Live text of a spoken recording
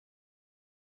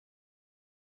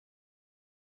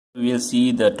We will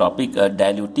see the topic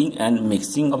diluting and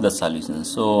mixing of the solution.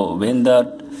 So when the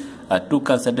two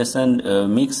concentration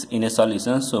mix in a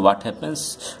solution, so what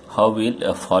happens, how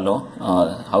will follow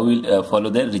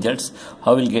the results,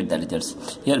 how will get the results.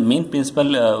 Here main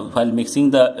principle while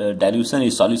mixing the dilution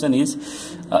is solution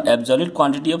is absolute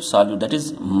quantity of solute, that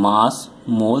is mass,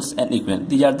 moles and equivalent.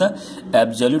 These are the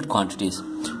absolute quantities,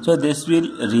 so this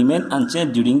will remain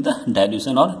unchanged during the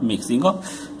dilution or mixing of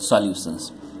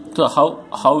solutions. So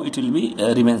how it will be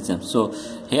remain same. So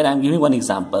here I am giving one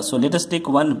example. So let us take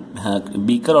one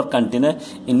beaker or container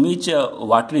in which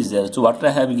water is there. So water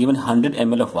I have given 100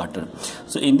 ml of water.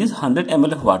 So in this 100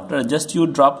 ml of water, just you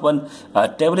drop one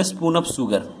tablespoon of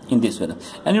sugar in this way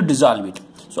and you dissolve it.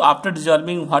 So after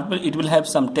dissolving, it will have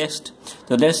some taste.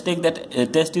 So let's take that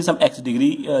taste is some x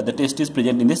degree. The taste is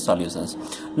present in these solutions.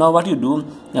 Now what you do,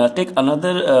 take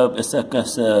another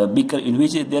beaker in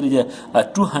which there is a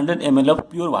 200 ml of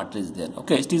pure water is there.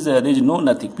 Okay, it is there is no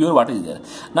nothing, pure water is there.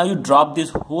 Now you drop this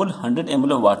whole 100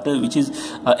 ml of water, which is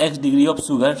x degree of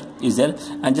sugar is there,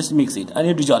 and just mix it and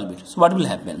you dissolve it. So what will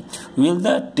happen? Will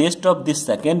the taste of this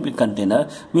second container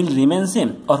will remain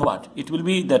same or what? It will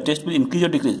be, the taste will increase or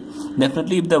decrease?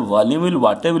 Definitely, if the volume will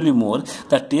water will be more,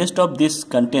 the taste of this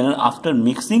container after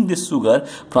mixing this sugar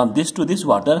from this to this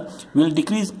water will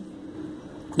decrease.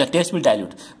 The taste will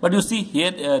dilute. But you see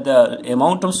here the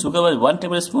amount of sugar was 1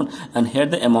 tablespoon and here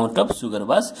the amount of sugar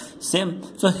was same.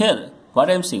 So here what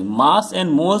I am saying, mass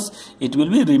and moles, it will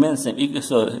be remain same.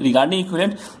 So regarding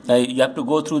equivalent, you have to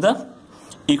go through the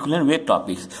equivalent weight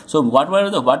topics. So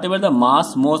whatever the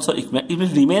mass, moles or equivalent, it will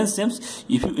remain same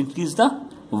if you increase the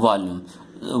volume.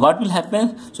 What will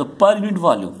happen? So per unit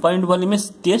volume is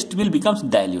taste will become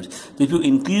dilute. So if you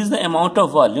increase the amount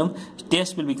of volume,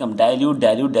 taste will become dilute.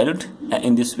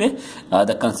 In this way,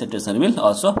 the concentration will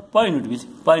also per unit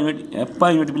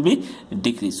will be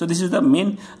decreased. So this is the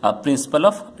main principle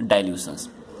of dilutions.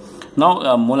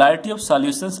 Now molarity of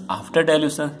solutions after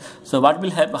dilution. So what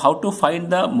will happen? How to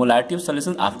find the molarity of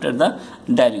solutions after the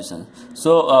dilution?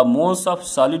 So moles of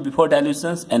solid before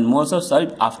dilutions and moles of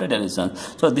solid after dilution.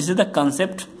 So this is the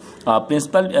concept.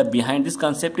 Principle behind this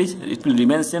concept is it will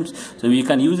remain same. So we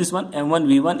can use this one. M1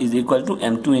 V1 is equal to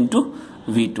M2 into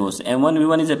V2. So M1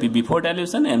 V1 is a before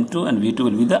dilution, M2 and V2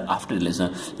 will be the after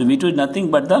dilution. So V2 is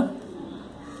nothing but the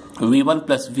V1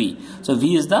 plus V. So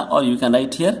V is the, or you can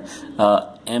write here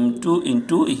M2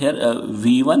 into here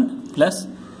V1 plus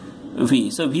V.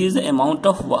 So V is the amount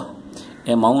of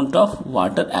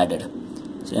water added.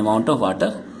 So amount of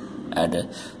water added.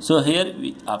 So here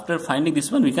after finding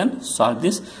this one, we can solve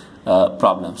this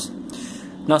problems.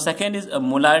 Now second is a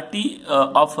molarity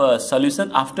of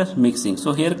solution after mixing.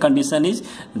 So here condition is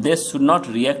they should not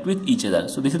react with each other.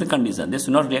 So this is the condition, they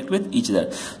should not react with each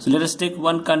other. So let us take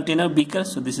one container beaker.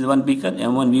 So this is one beaker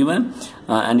M1 V1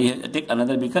 and you take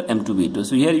another beaker M2 V2.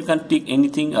 So here you can take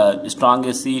anything, strong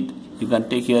acid, you can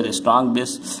take here a strong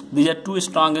base. These are two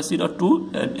strong acid or two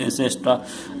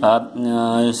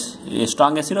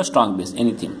strong acid or strong base,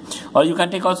 anything. Or you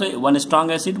can take also one strong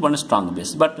acid, one strong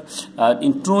base. But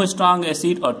in true strong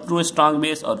acid or true strong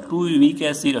base or two weak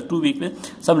acid or two weak base,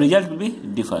 some result will be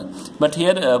different. But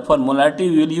here for molarity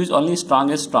we will use only strong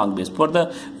acid, strong base. For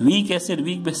the weak acid,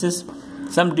 weak bases,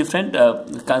 some different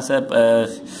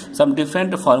some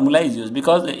different formula is used,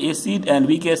 because acid and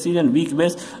weak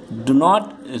base do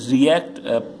not react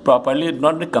properly,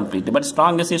 not completely. But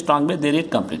strong acid, strong base, they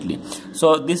react completely.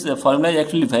 So this formula is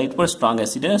actually valid for strong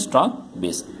acid and strong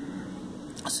base.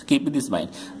 So keep this in mind.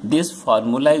 This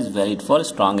formula is valid for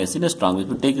strong acid and strong base.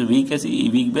 If you take weak acid,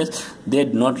 weak base, they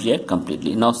do not react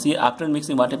completely. Now see, after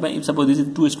mixing, what happens? If suppose this is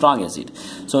two strong acid,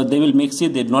 so they will mix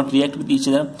it, they do not react with each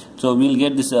other. So we will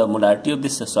get this molarity of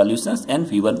this solutions and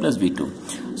V1 plus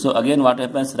V2. So again what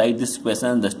happens? Write this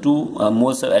question. The two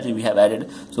moles of acid we have added.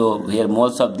 So here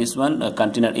moles of this one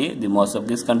container A, the moles of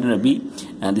this container B,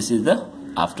 and this is the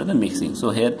after the mixing.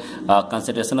 So here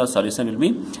concentration of solution will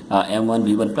be M1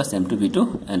 V1 plus M2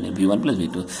 V2 and V1 plus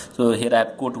V2. So here I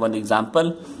have quote one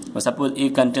example. Suppose A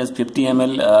contains 50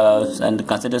 ml and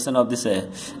concentration of this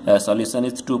solution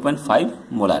is 2.5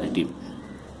 molarity.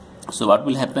 So what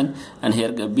will happen? And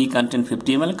here B contains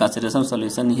 50 ml, concentration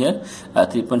solution here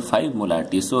 3.5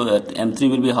 molarity. So M3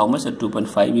 will be how much?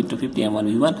 2.5 into 50, M1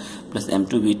 V1 plus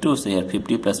M2 V2. So here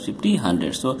 50 plus 50,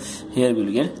 100. So here we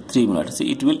will get 3 molarity. So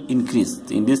it will increase.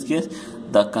 In this case,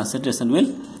 the concentration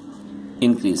will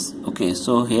increase. Okay,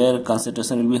 so here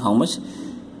concentration will be how much?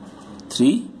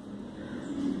 3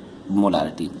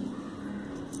 molarity.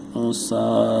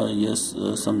 Yes,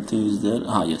 something is there.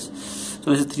 Yes.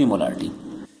 So this is 3 molarity.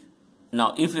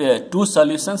 Now if two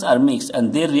solutions are mixed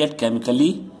and they react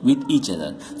chemically with each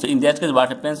other. So in that case what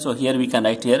happens, so here we can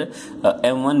write here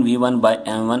m1 v1 by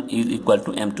m1 is equal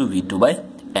to m2 v2 by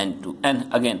n2,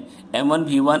 and again m1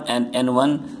 v1 and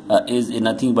n1 is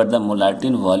nothing but the molarity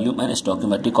in volume and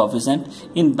stoichiometric coefficient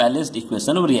in balanced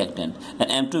equation of reactant, and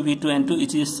m2 v2 n2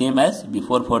 it is same as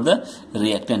before for the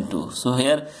reactant 2. So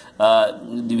here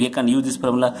we can use this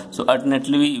formula. So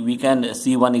alternately we can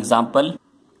see one example.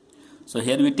 So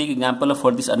here we take example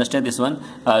for this, understand this one.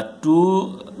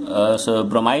 So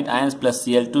bromide ions plus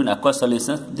Cl2 in aqueous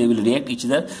solutions, they will react each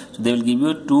other. So they will give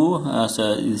you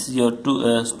so this is your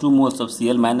 2 moles of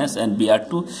Cl minus and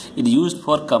Br2. It is used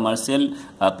for commercial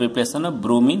preparation of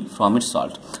bromine from its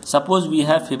salt. Suppose we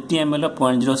have 50 ml of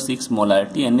 0.06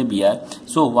 molarity NaBr.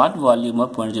 So what volume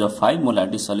of 0.05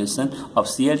 molarity solution of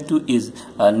Cl2 is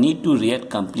need to react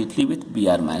completely with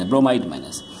Br minus, bromide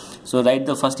minus. So write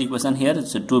the first equation here.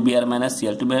 So 2Br minus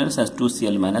Cl2 minus as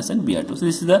 2Cl minus and Br2. So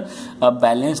this is the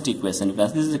balanced equation.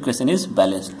 This equation is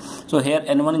balanced. So here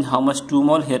N1 is how much, 2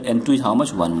 mole. Here N2 is how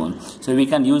much, 1 mole. So we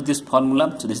can use this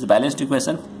formula. So this is the balanced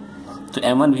equation. So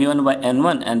M1 V1 by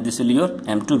N1, and this will be your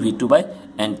M2 V2 by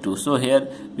N2. So here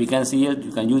we can see here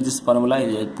you can use this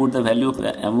formula. Put the value of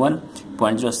M1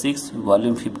 0.06,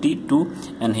 volume 52,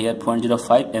 and here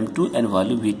 0.05 M2 and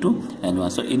volume V2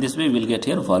 N1. So in this way we will get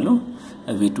here volume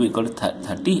V2 equal to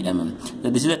 30 mm. So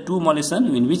this is a two molecules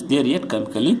in which they react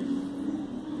chemically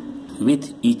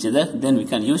with each other. Then we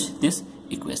can use these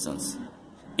equations.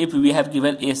 If we have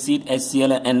given acid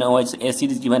HCl and NaOH,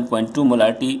 acid is given 0.2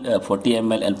 molarity 40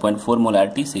 ml and 0.4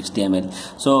 molarity 60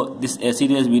 ml. So this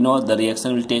acid, as we know, the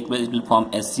reaction will take place. It will form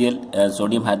HCl,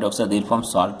 sodium hydroxide. They will form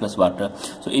salt plus water.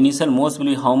 So initial moles will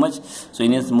be how much? So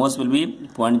initial moles will be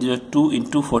 0.02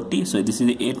 into 40. So this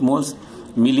is 8 moles.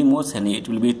 Millimoles, and it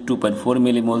will be 2.4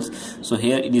 millimoles. So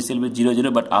here initial will be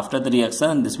 0, but after the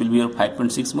reaction this will be your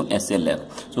 5.6 mole HCl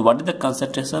left. So what is the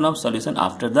concentration of solution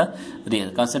after the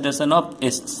reaction? Concentration of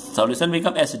solution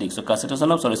become acidic. So concentration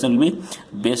of solution will be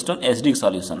based on acidic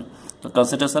solution. So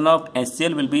concentration of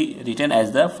HCl will be written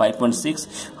as the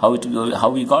 5.6. How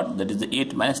we got that is the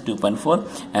 8 minus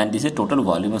 2.4, and this is total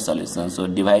volume of solution. So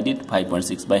divided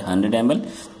 5.6 by 100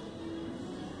 ml.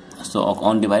 So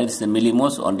on dividing this is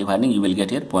millimoles, on dividing you will get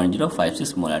here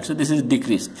 0.056 molarity. So this is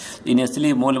decreased.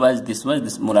 Initially mole was this much,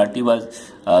 this molarity was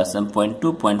some 0.2,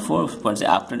 0.4, 0.6.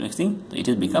 After mixing, so it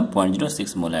has become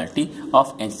 0.06 molarity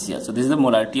of HCl. So this is the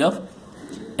molarity of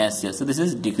HCl. So this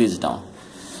is decreased down.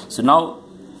 So now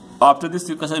after this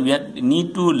equation we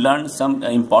need to learn some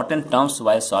important terms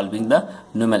while solving the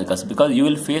numericals, because you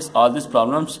will face all these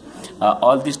problems,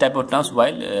 all these type of terms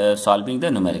while solving the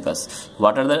numericals.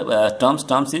 What are the terms?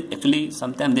 Terms is actually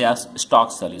sometimes they ask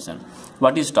stock solution.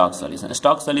 What is stock solution?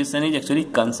 Stock solution is actually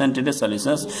concentrated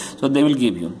solutions. So they will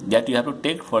give you that you have to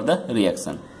take for the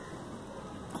reaction.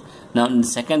 Now in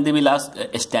second they will ask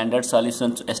a standard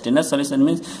solution. So a standard solution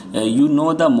means you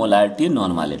know the molarity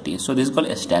normality. So this is called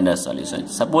a standard solution.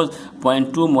 Suppose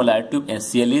 0.2 molarity of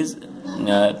HCl is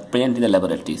present in the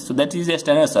laboratory. So that is a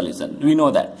standard solution. We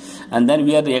know that. And then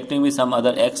we are reacting with some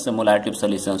other X molarity of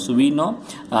solutions. So we know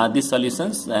these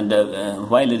solutions, and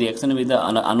while reaction with the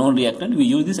unknown reactant, we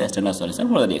use this standard solution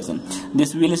for the reaction.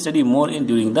 This we will study more in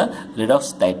during the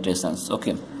redox titrations.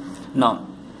 Okay. Now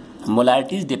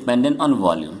molarity is dependent on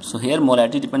volume. So here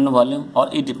molarity depends on volume,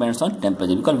 or it depends on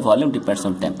temperature, because volume depends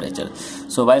on temperature.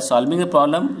 So while solving the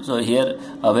problem, so here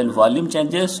when volume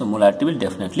changes, so molarity will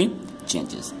definitely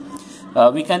changes.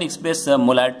 We can express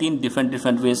molarity in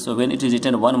different ways. So when it is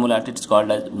written 1 molarity, it is called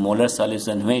as molar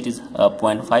solution. When it is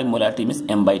 0.5 molarity means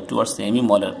m by 2 or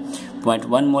semi-molar. 0.1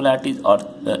 molarity or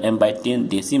m by 10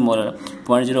 decimolar.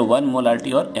 0.01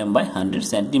 molarity or m by 100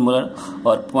 centimolar,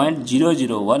 or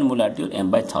 0.001 molarity or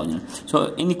m by 1000.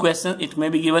 So in equation it may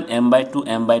be given m by 2,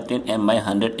 m by 10, m by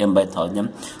 100, m by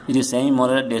 1000. It is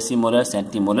semi-molar, decimolar,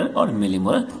 centimolar or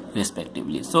millimolar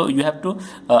respectively. So you have to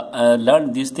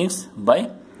learn these things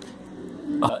by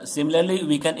similarly,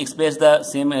 we can express the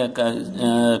same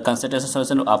concentration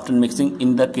solution after mixing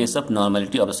in the case of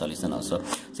normality of a solution also.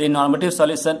 So in normative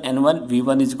solution, N1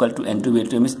 V1 is equal to N2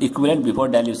 V2 means equivalent before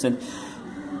dilution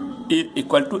is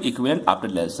equal to equivalent after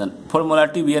dilution. For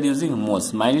molarity we are using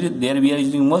moles. Mind it, there we are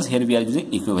using moles, here we are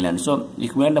using equivalent. So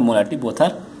equivalent and molarity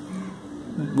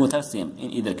both are same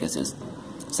in either cases.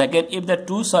 Second, if the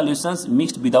two solutions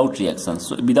mixed without reaction.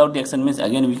 So without reaction means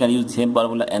again we can use the same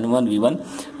formula N1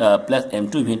 V1 plus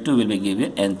M2 V2 will be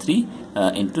given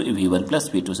N3 into V1 plus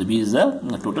V2. So V is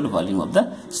the total volume of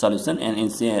the solution, and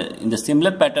in the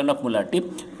similar pattern of molarity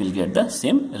we will get the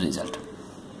same result.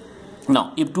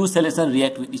 Now, if two solutions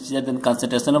react with each other, then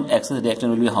concentration of excess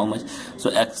reactant will be how much?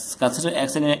 So,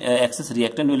 concentration excess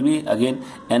reactant will be again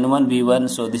N1 V1.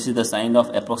 So, this is the sign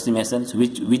of approximation. So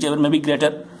whichever may be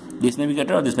greater. This may be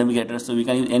greater or this may be greater. So, we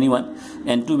can use any one.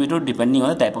 N2 V2 depending on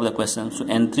the type of the question. So,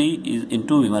 N3 is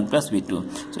into V1 plus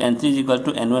V2. So, N3 is equal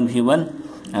to N1 V1.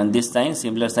 And this sign,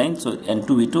 similar sign, so N2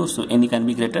 V2, so N can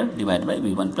be greater, divided by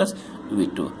V1 plus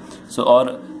V2. So,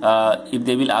 or if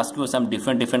they will ask you some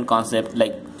different concept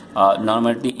like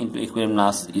normality into equilibrium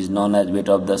mass is known as weight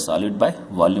of the solid by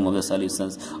volume of the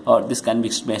solutions, or this can be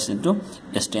expressed into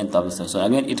strength of the solution. So,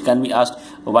 again it can be asked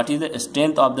what is the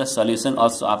strength of the solution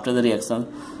also after the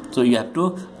reaction. So, you have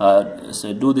to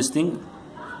so do this thing,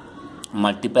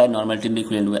 multiply normality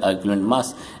into equivalent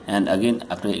mass, and again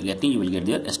after getting you will get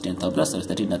the strength of the solution,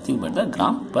 that is nothing but the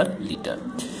gram per liter.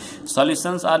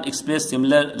 Solutions are expressed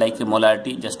similar like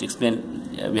molarity, just explain,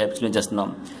 we have explained just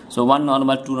now. So, one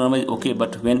normal, two normal is okay,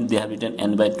 but when they have written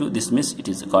n by 2, this means it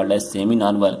is called as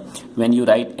semi-normal. When you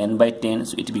write n by 10,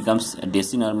 so it becomes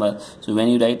deci-normal. So, when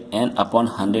you write n upon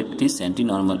 100, it is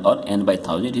centi-normal, or n by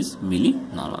 1000, it is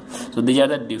milli-normal. So, these are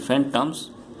the different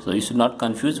terms. So, you should not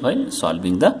confuse while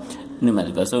solving the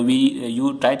numerical. So,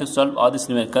 you try to solve all these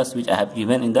numericals which I have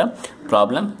given in the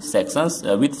problem sections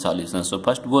with solutions. So,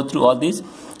 first go through all these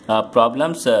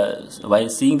problems while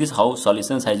seeing this how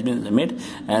solutions has been made,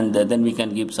 and then we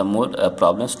can give some more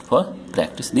problems for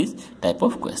practice these type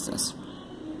of questions.